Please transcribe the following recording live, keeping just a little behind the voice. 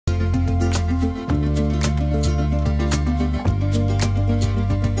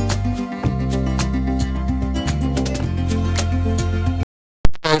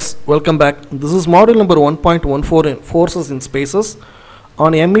Welcome back. This is module number 1.14 in Forces in Spaces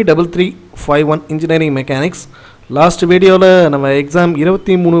on ME3351 Engineering Mechanics. Last video la nama exam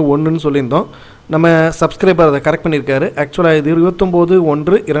 23 nu sollindom. நம்ம subscriber அதை correct பண்ணியிருக்காரு. ஆக்சுவலாக இது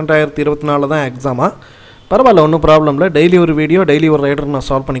 29/1/2024 தான் எக்ஸாமா. பரவாயில்ல, ஒன்றும் ப்ராப்ளம் இல்லை. டெய்லி ஒரு வீடியோ, டெய்லி ஒரு ரைடர் நான்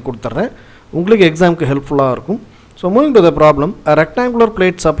சால்வ் பண்ணி கொடுத்துட்றேன். உங்களுக்கு எக்ஸாமுக்கு ஹெல்ப்ஃபுல்லாக இருக்கும். So moving to the problem, a rectangular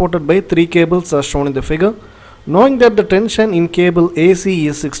plate supported by 3 cables as shown in the figure. Knowing that the tension in cable AC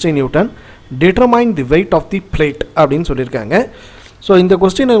is 60 Newton, determine the weight of the plate அப்படின்னு சொல்லியிருக்காங்க. So இந்த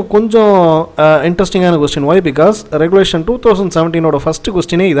question கொஞ்சம் இன்ட்ரெஸ்டிங்கான question. Y? Because regulation 2017 first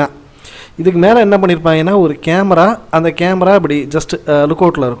கொஸ்டினே இதான். இதுக்கு மேலே என்ன பண்ணியிருப்பாங்கன்னா, ஒரு கேமரா, அந்த கேமரா இப்படி ஜஸ்ட் லுக்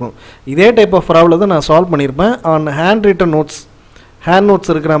அவுட்டில் இருக்கும். இதே டைப் ஆஃப் ப்ராப்ளம் தான் நான் சால்வ் பண்ணியிருப்பேன். On hand return notes, hand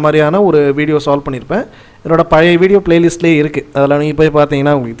notes இருக்கிற மாதிரியான ஒரு வீடியோ சால்வ் பண்ணியிருப்பேன். என்னோடய பழைய வீடியோ ப்ளேலிஸ்ட்லேயே இருக்குது. அதில் நீங்கள் போய்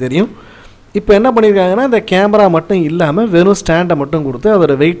பார்த்தீங்கன்னா உங்களுக்கு தெரியும். இப்போ என்ன பண்ணியிருக்காங்கன்னா, இந்த கேமரா மட்டும் இல்லாமல் வெறும் ஸ்டாண்டை மட்டும் கொடுத்து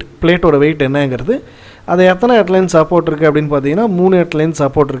அதோட வெயிட், பிளேட்டோட வெயிட் என்னங்கிறது, அதை எத்தனை ஹெட்லைன் சப்போர்ட் இருக்குது அப்படின்னு பார்த்தீங்கன்னா 3 ஹெட்லைன்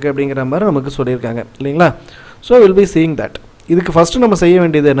சப்போர்ட் இருக்குது அப்படிங்கிற மாதிரி நமக்கு சொல்லியிருக்காங்க இல்லைங்களா. So will be seeing that. இதுக்கு ஃபஸ்ட்டு நம்ம செய்ய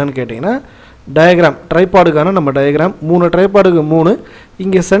வேண்டியது என்னென்னு கேட்டிங்கன்னா, டயக்ராம், ட்ரைபாடுக்கான நம்ம டயக்ராம், 3 ட்ரைபாடுக்கு 3,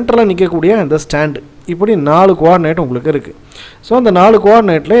 இங்கே சென்டரில் நிற்கக்கூடிய அந்த ஸ்டாண்டு, இப்படி 4 கோஆர்டினேட் உங்களுக்கு இருக்குது. ஸோ அந்த 4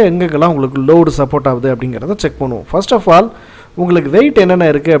 கோஆர்டினேட்டில் எங்கெங்கெல்லாம் உங்களுக்கு லோடு சப்போர்ட் ஆகுது அப்படிங்கிறத செக் பண்ணுவோம். ஃபர்ஸ்ட் ஆஃப் ஆல் உங்களுக்கு வெயிட் என்னென்ன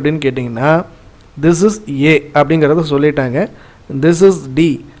இருக்குது அப்படின்னு கேட்டிங்கன்னா, திஸ் இஸ் ஏ அப்படிங்கிறத சொல்லிட்டாங்க, this is D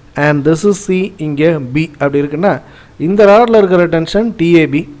and this is C, இங்கே பி அப்படி இருக்குன்னா, இந்த ராடில் இருக்கிற டென்ஷன்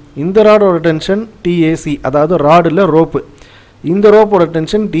டிஏபி, இந்த ராடோட டென்ஷன் டிஏசி, அதாவது ராடில் ரோப்பு, இந்த ரோப்போட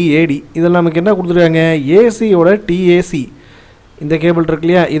டென்ஷன் டிஏடி. இதில் நமக்கு என்ன கொடுத்துருக்காங்க, ஏசியோட டிஏசி, இந்த கேபிள் இருக்கு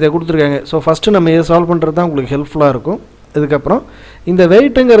இல்லையா, இதை கொடுத்துருக்காங்க. ஸோ ஃபஸ்ட்டு நம்ம இதை சால்வ் பண்ணுறது தான் உங்களுக்கு ஹெல்ப்ஃபுல்லாக இருக்கும். இதுக்கப்புறம் இந்த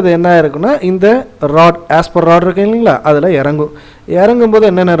வெயிட்டுங்கிறது என்ன இருக்குன்னா, இந்த ராட், ஆஸ் பர் ராட் இருக்கு இல்லைங்களா, அதில் இறங்கும்போது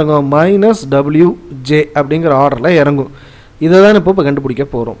என்னென்ன இறங்கும், -WJ அப்படிங்கிற ஆர்டரில் இறங்கும். இதை தான் இப்போ கண்டுபிடிக்க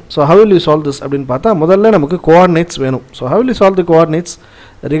போகிறோம். So how will you solve this அப்படின்னு பார்த்தா, முதல்ல நமக்கு கோஆர்டினேட்ஸ் வேணும். So how will you solve the coordinates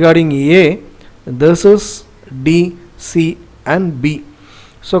regarding A, this is D, C and B.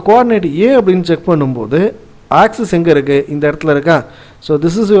 So coordinate A அப்படின்னு செக் பண்ணும்போது ஆக்சிஸ் எங்கே இருக்குது, இந்த இடத்துல இருக்கா. So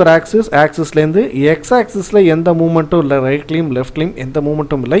this is your axis. ஆக்சிஸ்லேருந்து X ஆக்சிஸில் எந்த மூமெண்ட்டும் இல்லை, ரைட்லேயும் லெஃப்ட்லேயும் எந்த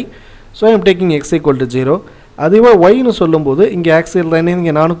மூமெண்ட்டும் இல்லை. So I'm taking x = 0. அதுவே ஒய்னு சொல்லும்போது இங்கே ஆக்சில் லைனே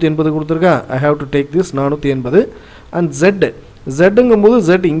இங்கே 480 கொடுத்துருக்கா, I have to take this 480. And ஜெட்டுங்கும்போது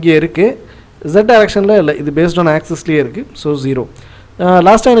jet இங்கே இருக்குது, ஜெட் டைரக்ஷனில் இல்லை, இது பேஸ்ட் ஆன் ஆக்சிஸ்லேயே இருக்குது. ஸோ 0.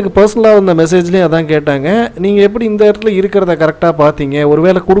 லாஸ்ட்டாக எனக்கு பர்சனலாக வந்த மெசேஜ்லேயும் அதான் கேட்டாங்க, நீங்கள் எப்படி இந்த இடத்துல இருக்கிறத கரெக்டாக பார்த்தீங்க,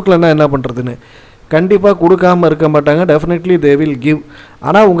 ஒருவேளை கொடுக்கலன்னா என்ன பண்ணுறதுன்னு. கண்டிப்பாக கொடுக்காமல் இருக்க மாட்டாங்க, டெஃபினெட்லி தே வில் கிவ்.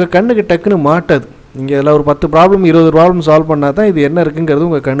 ஆனால் உங்கள் கண்ணுக்கு டக்குன்னு மாட்டாது. நீங்கள் இதில் ஒரு 10 ப்ராப்ளம் 20 ப்ராப்ளம் சால்வ் பண்ணால் தான் இது என்ன இருக்குங்கிறது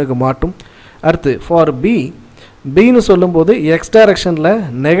உங்கள் கண்ணுக்கு மாட்டும். அடுத்து ஃபார் பின்னு சொல்லும்போது எக்ஸ் டைரக்ஷனில்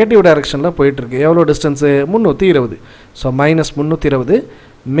நெகட்டிவ் டைரக்ஷனில் போயிட்டுருக்கு. எவ்வளோ டிஸ்டன்ஸு, 320. ஸோ -320.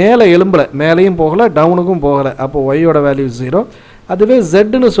 மேலே எலும்பலை, மேலேயும் போகலை டவுனுக்கும் போகலை, அப்போது ஒய்யோட வேல்யூ 0. அதுவே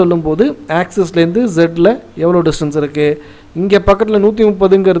ஜெட்டுன்னு சொல்லும்போது ஆக்சிஸ்லேருந்து ஜெட்டில் எவ்வளோ டிஸ்டன்ஸ் இருக்குது, இங்கே பக்கத்தில்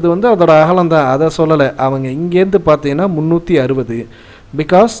 130ங்கிறது வந்து அதோட அகலம் தான், அதை சொல்லலை அவங்க. இங்கேருந்து பார்த்தீங்கன்னா 360.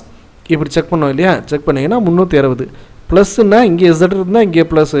 பிகாஸ் இப்படி செக் பண்ணோம் இல்லையா, செக் பண்ணிங்கன்னா 360 ப்ளஸ்ஸுன்னா இங்கே ஜெட் இருந்தால் இங்கே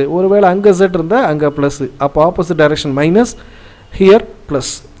ப்ளஸ்ஸு, ஒருவேளை அங்கே ஜெட் இருந்தால் அங்கே ப்ளஸ்ஸு, அப்போ opposite direction minus, here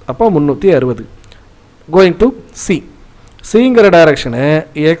plus, அப்போ 360. கோயிங் டு சிங்கிற டைரக்ஷனு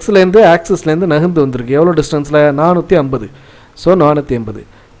எக்ஸ்லேருந்து ஆக்சிஸ்லேருந்து நகர்ந்து வந்திருக்கு. எவ்வளோ டிஸ்டன்ஸில், 450. ஸோ 480.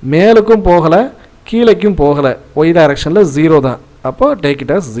 மேலுக்கும் போகலை கீழேக்கும் போகலை, ஒய் டைரக்ஷனில் 0 தான், அப்போ டேக்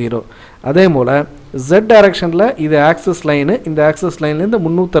இட் அஸ் 0. அதே போல் ஜெட் டைரக்ஷனில் இது ஆக்சிஸ் லைனு, இந்த ஆக்சிஸ் லைன்லேருந்து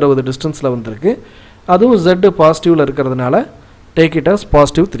 360 டிஸ்டன்ஸில் வந்திருக்கு, அதுவும் ஜெட்டு பாசிட்டிவில் இருக்கிறதுனால டேக் இட் அஸ்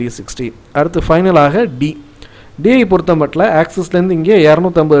 +360. அடுத்து ஃபைனலாக டிஐ பொறுத்த மட்டும் ஆக்சிஸ்லேருந்து இங்கே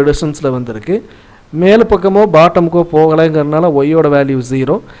 250 டிஸ்டன்ஸில் வந்திருக்கு, மேல் பக்கமோ பாட்டமுக்கோ போகலைங்கிறதுனால ஒய்யோட வேல்யூ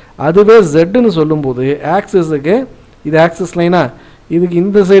 0. அதுவே ஜெட்டுன்னு சொல்லும்போது ஆக்சிஸுக்கு, இது ஆக்சிஸ் லைனா, இதுக்கு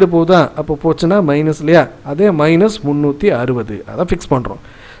இந்த சைடு போகுதா, அப்போ போச்சுன்னா மைனஸ் இல்லையா, அதே -360. அதை ஃபிக்ஸ் பண்ணுறோம்.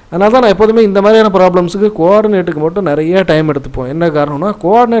 அதனால தான் நான் எப்போதுமே இந்த மாதிரியான ப்ராப்ளம்ஸுக்கு கோஆர்டினேட்டுக்கு மட்டும் நிறைய டைம் எடுத்துப்போம். என்ன காரணம்னா,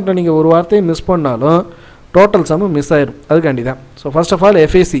 கோஆர்டினேட்டை நீங்கள் ஒரு வார்த்தையை மிஸ் பண்ணாலும் டோட்டல் சம்மு மிஸ் ஆயிடும், அதுக்காண்டி தான். So first of all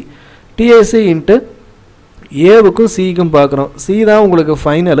FAC TAC into ஏவுக்கும் சிக்கும் பார்க்குறோம். சி தான் உங்களுக்கு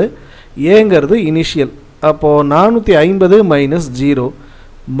ஃபைனலு, ஏங்கிறது இனிஷியல். அப்போது 450 - 0,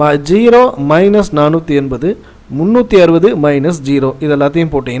 0 - 480, 360 - 0, இது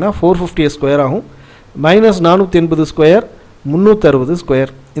எல்லாத்தையும் போட்டிங்கன்னா 450 ஸ்கொயர் ஆகும். -480 ஸ்கொயர் 360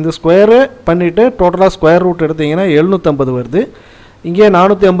 ஸ்கொயர். இந்த ஸ்கொயரு பண்ணிவிட்டு டோட்டலாக ஸ்கொயர் ரூட் எடுத்திங்கன்னா 750 வருது. இங்கே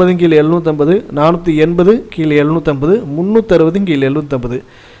 450 கீழே 750, 480 கீழே 750, 360 கீழே 750,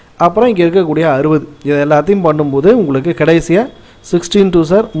 அப்புறம் இங்கே இருக்கக்கூடிய 60. இது எல்லாத்தையும் பண்ணும்போது உங்களுக்கு கடைசியாக 16 2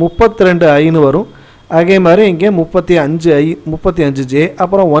 சார் 32 ஐன்னு வரும். அதே மாதிரி இங்கே 35i 35j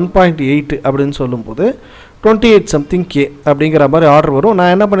அப்புறம் 1.8 அப்படின்னு சொல்லும்போது 28 something k அப்படிங்கிற மாதிரி ஆர்டர் வரும்.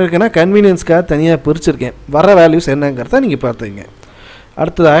 நான் என்ன பண்ணியிருக்கேன்னா கன்வீனியன்ஸ்க்காக தனியாக பிரிச்சிருக்கேன். வர வேல்யூஸ் என்னங்கிறத நீங்கள் பார்த்துங்க.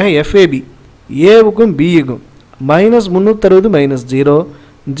 அடுத்ததாக FAB ஏவுக்கும் பியுக்கும் -360 -0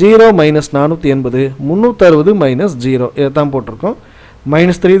 0 -480 360 -0 இதை தான் போட்டிருக்கோம்.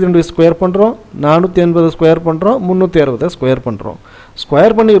 -3 ஸ்கொயர் பண்ணுறோம், 480 ஸ்கொயர் பண்ணுறோம், 360 ஸ்கொயர் பண்ணுறோம்.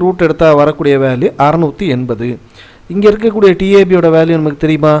 ஸ்கொயர் பண்ணி ரூட் எடுத்தால் வரக்கூடிய வேல்யூ 680. இங்கே இருக்கக்கூடிய டிஏபியோட வேல்யூ நமக்கு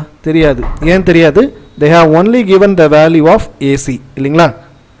தெரியுமா? தெரியாது. ஏன் தெரியாது? they have only given the value of AC இல்லைங்களா?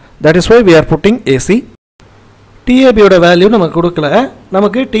 that is why we are putting AC. டிஏபியோட value நமக்கு கொடுக்கல,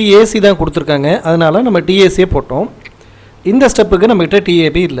 நமக்கு டிஏசி தான் கொடுத்துருக்காங்க. அதனால் நம்ம டிஏசியை போட்டோம். இந்த ஸ்டெப்புக்கு நம்மகிட்ட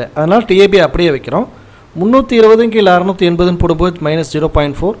டிஏபி இல்லை, அதனால் டிஏபி அப்படியே வைக்கிறோம். 320 கீழே 680 போடும்போது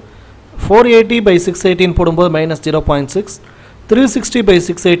 -0.4, 480/618 போடும்போது -0.6,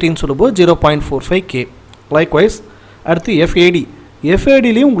 360/618 சொல்லும்போது 0.45 k. லைக்வைஸ் அடுத்து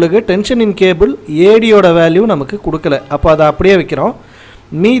எஃப்ஏடிலையும் உங்களுக்கு டென்ஷன் இன் கேபிள் ஏடியோட வேல்யூ நமக்கு கொடுக்கல, அப்போ அதை அப்படியே வைக்கிறோம்.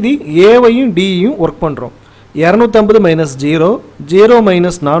 மீதி ஏவையும் டியையும் ஒர்க் பண்ணுறோம். 250 -0 0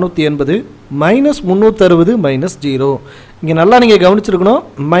 -480 -360 -0. இங்கே நல்லா நீங்கள் கவனிச்சிருக்கணும்.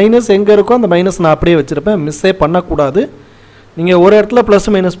 மைனஸ் எங்கே இருக்கோ அந்த மைனஸ் நான் அப்படியே வச்சுருப்பேன், மிஸ்ஸே பண்ணக்கூடாது. நீங்கள் ஒரு இடத்துல ப்ளஸ்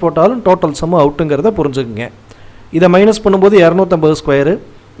மைனஸ் போட்டாலும் டோட்டல் சம்மு அவுட்டுங்கிறத புரிஞ்சுக்குங்க. இதை மைனஸ் பண்ணும்போது 250 ஸ்கொயரு,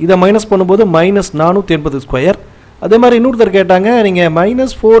 இதை மைனஸ் பண்ணும்போது -480 ஸ்கொயர். அதே மாதிரி இன்னொருத்தர் கேட்டாங்க, நீங்கள்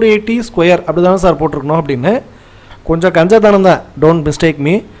 -480 ஸ்கொயர் அப்படி தானே சார் போட்டிருக்கணும் அப்படின்னு. கொஞ்சம் கஞ்சதானம் தான், டோன்ட் மிஸ்டேக்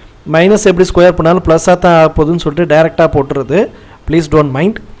மீ. மைனஸ் எப்படி ஸ்கொயர் பண்ணாலும் ப்ளஸ்ஸாக தான் ஆகுதுன்னு சொல்லிட்டு டேரெக்டாக போட்டுறது, ப்ளீஸ் டோன்ட்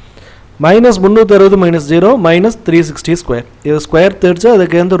மைண்ட். -360 -0 -360 ஸ்கொயர். இது ஸ்கொயர் தெரிஞ்சு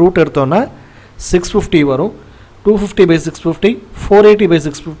அதுக்கு ரூட் எடுத்தோன்னா 650 வரும். 250/650,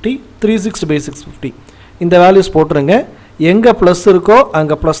 480/650, 360/650 இந்த வேல்யூஸ் போட்டுருங்க. எங்கே ப்ளஸ் இருக்கோ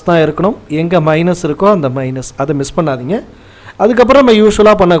அங்கே ப்ளஸ் தான் இருக்கணும், எங்கே மைனஸ் இருக்கோ அந்த மைனஸ், அதை மிஸ் பண்ணாதீங்க. அதுக்கப்புறம் நம்ம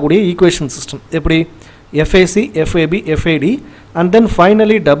யூஸ்வலாக பண்ணக்கூடிய ஈக்குவேஷன் சிஸ்டம் எப்படி FAC, FAB, FAD and then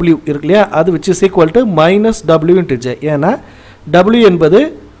finally W இருக்கு இல்லையா, அது which is equal to -W into J. ஏன்னா W என்பது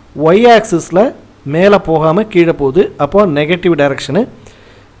Y ஆக்சிஸில் மேலே போகாமல் கீழே போகுது, அப்போ நெகட்டிவ் டைரக்ஷனு.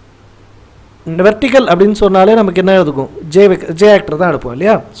 வெர்டிக்கல் அப்படின்னு சொன்னாலே நமக்கு என்ன இருக்கும்? ஜே ஆக்டர் தான் எடுப்போம்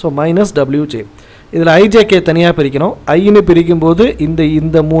இல்லையா? So -WJ. இதில் IJK தனியாக பிரிக்கணும். ஐன்னு பிரிக்கும்போது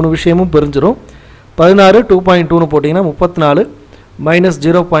இந்த 3 விஷயமும் பிரிஞ்சிடும். 16 2.2ன்னு போட்டிங்கன்னா 34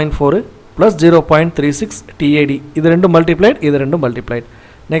 -0.4 + 0.36 TAD. இது ரெண்டும் மல்டிப்ளைட், இது ரெண்டும் மல்டிப்ளைட்.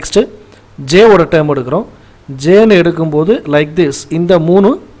 நெக்ஸ்ட்டு ஜேவோட டேர்ம் எடுக்கிறோம். ஜேன்னு எடுக்கும்போது லைக் திஸ், இந்த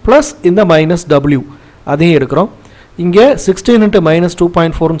 3 ப்ளஸ் இந்த -W அதையும் எடுக்கிறோம். இங்கே 16 ×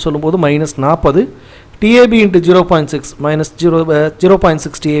 -2.4ன்னு சொல்லும்போது -40, TAB × 0.6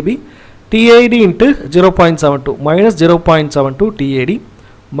 -0.6 TAB, TAD × 0.72 -0.72 TAD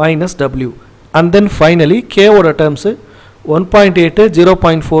 -W. And then finally K ஓட டேர்ம்ஸு 1.8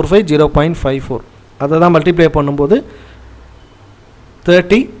 0.45 0.54 அதை தான் மல்டிப்ளை பண்ணும்போது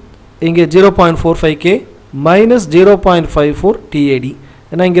 30, இங்கே 0.45K -0.54 TAD.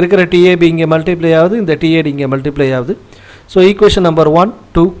 ஏன்னா இங்கே இருக்கிற TAB இங்கே மல்டிப்ளை ஆகுது, இந்த TAD இங்கே மல்டிப்ளை ஆகுது. So equation number 1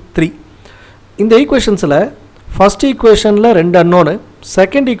 2 3. இந்த ஈக்குவேஷன்ஸில் ஃபஸ்ட் ஈக்குவேஷனில் 2 அன்னோனு,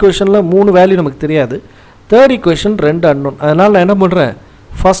 செகண்ட் ஈக்குவேஷனில் 3 வேல்யூ நமக்கு தெரியாது, தேர்ட் ஈக்குவேஷன் 2 அன்னோன். அதனால் நான் என்ன பண்ணுறேன்,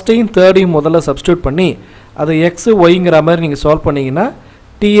 ஃபஸ்ட்டையும் தேர்டையும் முதல்ல சப்ஸ்டியூட் பண்ணி அது எக்ஸு ஒய்ங்கிற மாதிரி நீங்கள் சால்வ் பண்ணிங்கன்னா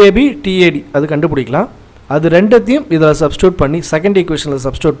TAB TAD அது கண்டுபிடிக்கலாம். அது ரெண்டத்தையும் இதில் சப்ஸ்டியூட் பண்ணி செகண்ட் ஈக்குவேஷனில்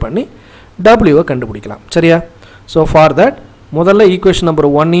சப்ஸ்டியூட் பண்ணி டபிள்யூவை கண்டுபிடிக்கலாம். சரியா? ஸோ ஃபார் தட் முதல்ல ஈக்குவேஷன் நம்பர்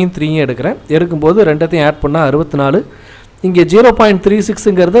 1ஐயும் 3ஐயும் எடுக்கிறேன். எடுக்கும்போது ரெண்டத்தையும் ஆட் பண்ணால் 64. இங்கே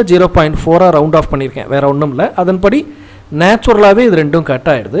 0.36ங்கிறத 0.4ஆக ரவுண்ட் ஆஃப் பண்ணியிருக்கேன், வேறு ஒன்றும் இல்லை. அதன்படி நேச்சுரலாகவே இது ரெண்டும் கட்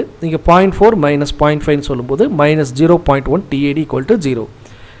ஆகிடுது. இங்கே 0.4 -0.5ன்னு சொல்லும்போது -0.1 TAD = 0.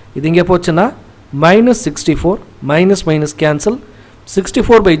 இது இங்கே போச்சுன்னா -64 மைனஸ் கேன்சல்,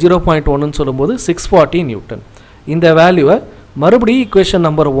 64/0.1ன்னு சொல்லும்போது 640 நியூட்டன். இந்த வேல்யூவை மறுபடியும் ஈக்குவேஷன்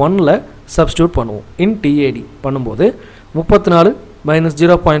நம்பர் 1ல் சப்ஸ்டியூட் பண்ணுவோம். இன் TAD பண்ணும்போது 34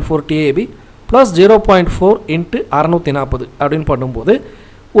 -0.4 TAB + 0.4 × 640 அப்படின்னு பண்ணும்போது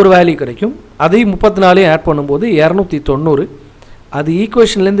ஒரு வேல்யூ கிடைக்கும். அதையும் 34 ஆட் பண்ணும்போது 290. அது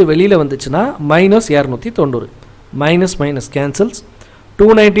ஈக்குவேஷன்லேருந்து வெளியில் வந்துச்சுன்னா -290, மைனஸ் கேன்சல்ஸ்,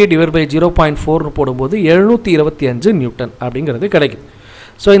 290 / 0.4 போடும்போது 725 நியூட்டன் அப்படிங்கிறது கிடைக்கும்.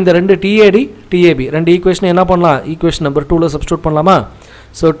 ஸோ இந்த ரெண்டு TAD TAB ரெண்டு ஈக்குவேஷன் என்ன பண்ணலாம், ஈக்குவேஷன் நம்பர் 2ல் சப்ஸ்டியூட் பண்ணலாமா?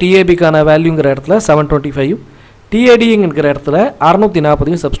 ஸோ TABக்கான வேல்யூங்கிற இடத்துல 725, TADங்கிற இடத்துல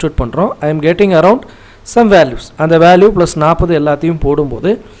 640 சப்ஸ்டியூட் பண்ணுறோம். I am getting around some values. அந்த வேல்யூ ப்ளஸ் 40 எல்லாத்தையும் போடும்போது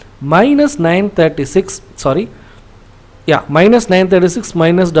 -936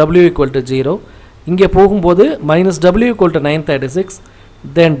 -W = 0. இங்கே போகும்போது -W = 936,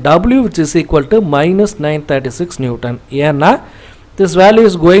 then W which is equal to minus 936 Newton. ஏன்னா this value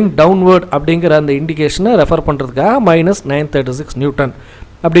is going downward அப்படிங்கிற அந்த இண்டிகேஷனை ரெஃபர் பண்ணுறதுக்காக மைனஸ் 936 நியூட்டன்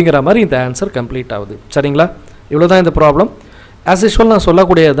அப்படிங்கிற மாதிரி இந்த ஆன்சர் கம்ப்ளீட் ஆகுது. சரிங்களா? இவ்வளோ தான் இந்த ப்ராப்ளம். ஆஸ் யூஷுவல் நான்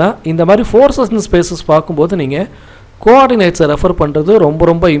சொல்லக்கூடியது தான், இந்த மாதிரி ஃபோர்ஸஸ் அண்ட் ஸ்பேசஸ் பார்க்கும்போது நீங்கள் கோஆர்டினேட்ஸை ரெஃபர் பண்ணுறது ரொம்ப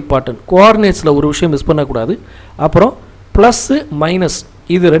ரொம்ப இம்பார்ட்டன்ட். கோஆர்டினேட்ஸில் ஒரு விஷயம் மிஸ் பண்ணக்கூடாது. அப்புறம் ப்ளஸ்ஸு மைனஸ்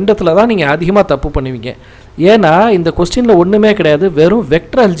இது ரெண்டுத்தில் தான் நீங்கள் அதிகமாக தப்பு பண்ணுவீங்க. ஏன்னா இந்த கொஸ்டினில் ஒன்றுமே கிடையாது, வெறும்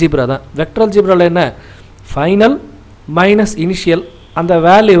வெக்டர் அல்ஜிப்ரா தான். வெக்டர் அல்ஜிப்ராவில் என்ன, ஃபைனல் மைனஸ் இனிஷியல் அந்த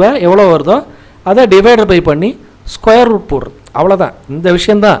வேல்யூவை எவ்வளோ வருதோ அதை டிவைடட் பை பண்ணி ஸ்கொயர் ரூட் போடுறது, அவ்வளோதான். இந்த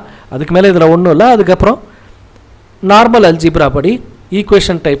விஷயந்தான், அதுக்கு மேலே இதில் ஒன்றும் இல்லை. அதுக்கப்புறம் நார்மல் அல்ஜிப்ரா படி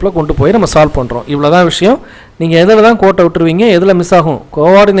ஈக்குவேஷன் டைப்பில் கொண்டு போய் நம்ம சால்வ் பண்ணுறோம். இவ்வளோ தான் விஷயம். நீங்கள் எதில் தான் கோட்டை விட்டுருவீங்க, எதில் மிஸ் ஆகும்,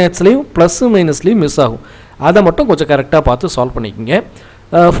 கோஆர்டினேட்ஸ்லேயும் ப்ளஸ்ஸு மைனஸ்லேயும் மிஸ் ஆகும். அதை மட்டும் கொஞ்சம் கரெக்டாக பார்த்து சால்வ் பண்ணிக்கோங்க.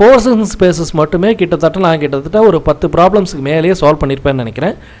 ஃபோர்ஸஸ் அண்ட் ஸ்பேசஸ் மட்டுமே நான் கிட்டத்தட்ட ஒரு 10 ப்ராப்ளம்ஸுக்கு மேலேயே சால்வ் பண்ணியிருப்பேன்னு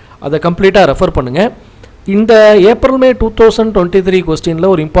நினைக்கிறேன். அதை கம்ப்ளீட்டாக ரெஃபர் பண்ணுங்கள். இந்த ஏப்ரல் மே 2023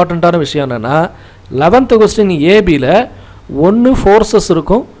 கொஸ்டினில் ஒரு இம்பார்ட்டண்ட்டான விஷயம் என்னென்னா, 11th கொஸ்டின் ஏபியில் ஒன்று ஃபோர்ஸஸ்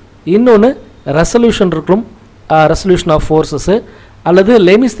இருக்கும், இன்னொன்று ரெசல்யூஷன் இருக்கும், ரெசல்யூஷன் ஆஃப் ஃபோர்ஸஸ்ஸு அல்லது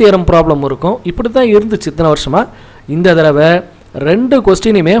லெமிஸ் தியரம் ப்ராப்ளம் இருக்கும். இப்படி தான் இருந்துச்சு இத்தனை வருஷமாக. இந்த தடவை 2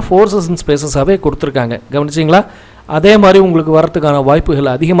 கொஸ்டினுமே ஃபோர்ஸஸ் அண்ட் ஸ்பேசஸாகவே கொடுத்துருக்காங்க. கவனிச்சிங்களா? அதே மாதிரி உங்களுக்கு வரத்துக்கான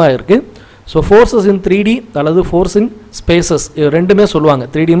வாய்ப்புகள் அதிகமாக இருக்குது. ஸோ ஃபோர்ஸஸ் இன் 3D அல்லது ஃபோர்ஸ் இன் ஸ்பேசஸ் ரெண்டுமே சொல்லுவாங்க,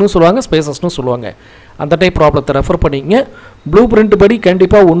 3Dன்னு சொல்லுவாங்க, ஸ்பேசஸ்னு சொல்லுவாங்க. அந்த டைப் ப்ராப்ளத்தை ரெஃபர் பண்ணிங்க. ப்ளூ பிரிண்ட் படி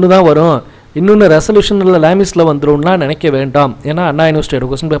கண்டிப்பாக ஒன்று தான் வரும், இன்னொன்று ரெசல்யூஷனில் லேமிஸில் வந்துடும்லாம் நினைக்க வேண்டாம். ஏன்னா அண்ணா யூனிவர்சிட்டியோட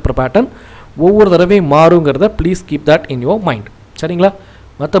கொஸ்டின் பேப்பர் பேட்டர்ன் ஒவ்வொரு தடவையும் மாறுங்கிறத please keep that in your mind. சரிங்களா?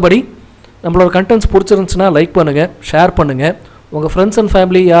 மற்றபடி நம்மளோட கண்டென்ட்ஸ் பிடிச்சிருந்துச்சுன்னா லைக் பண்ணுங்கள், ஷேர் பண்ணுங்கள். உங்கள் ஃப்ரெண்ட்ஸ் அண்ட்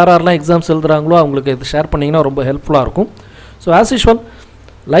ஃபேமிலி யாரெல்லாம் எக்ஸாம்ஸ் எழுதுகிறாங்களோ அவங்களுக்கு இது ஷேர் பண்ணிங்கன்னா ரொம்ப ஹெல்ப்ஃபுல்லாக இருக்கும். So as usual,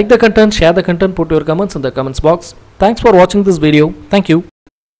 like the content, share the content, put your comments in the comments box. Thanks for watching this video. Thank you.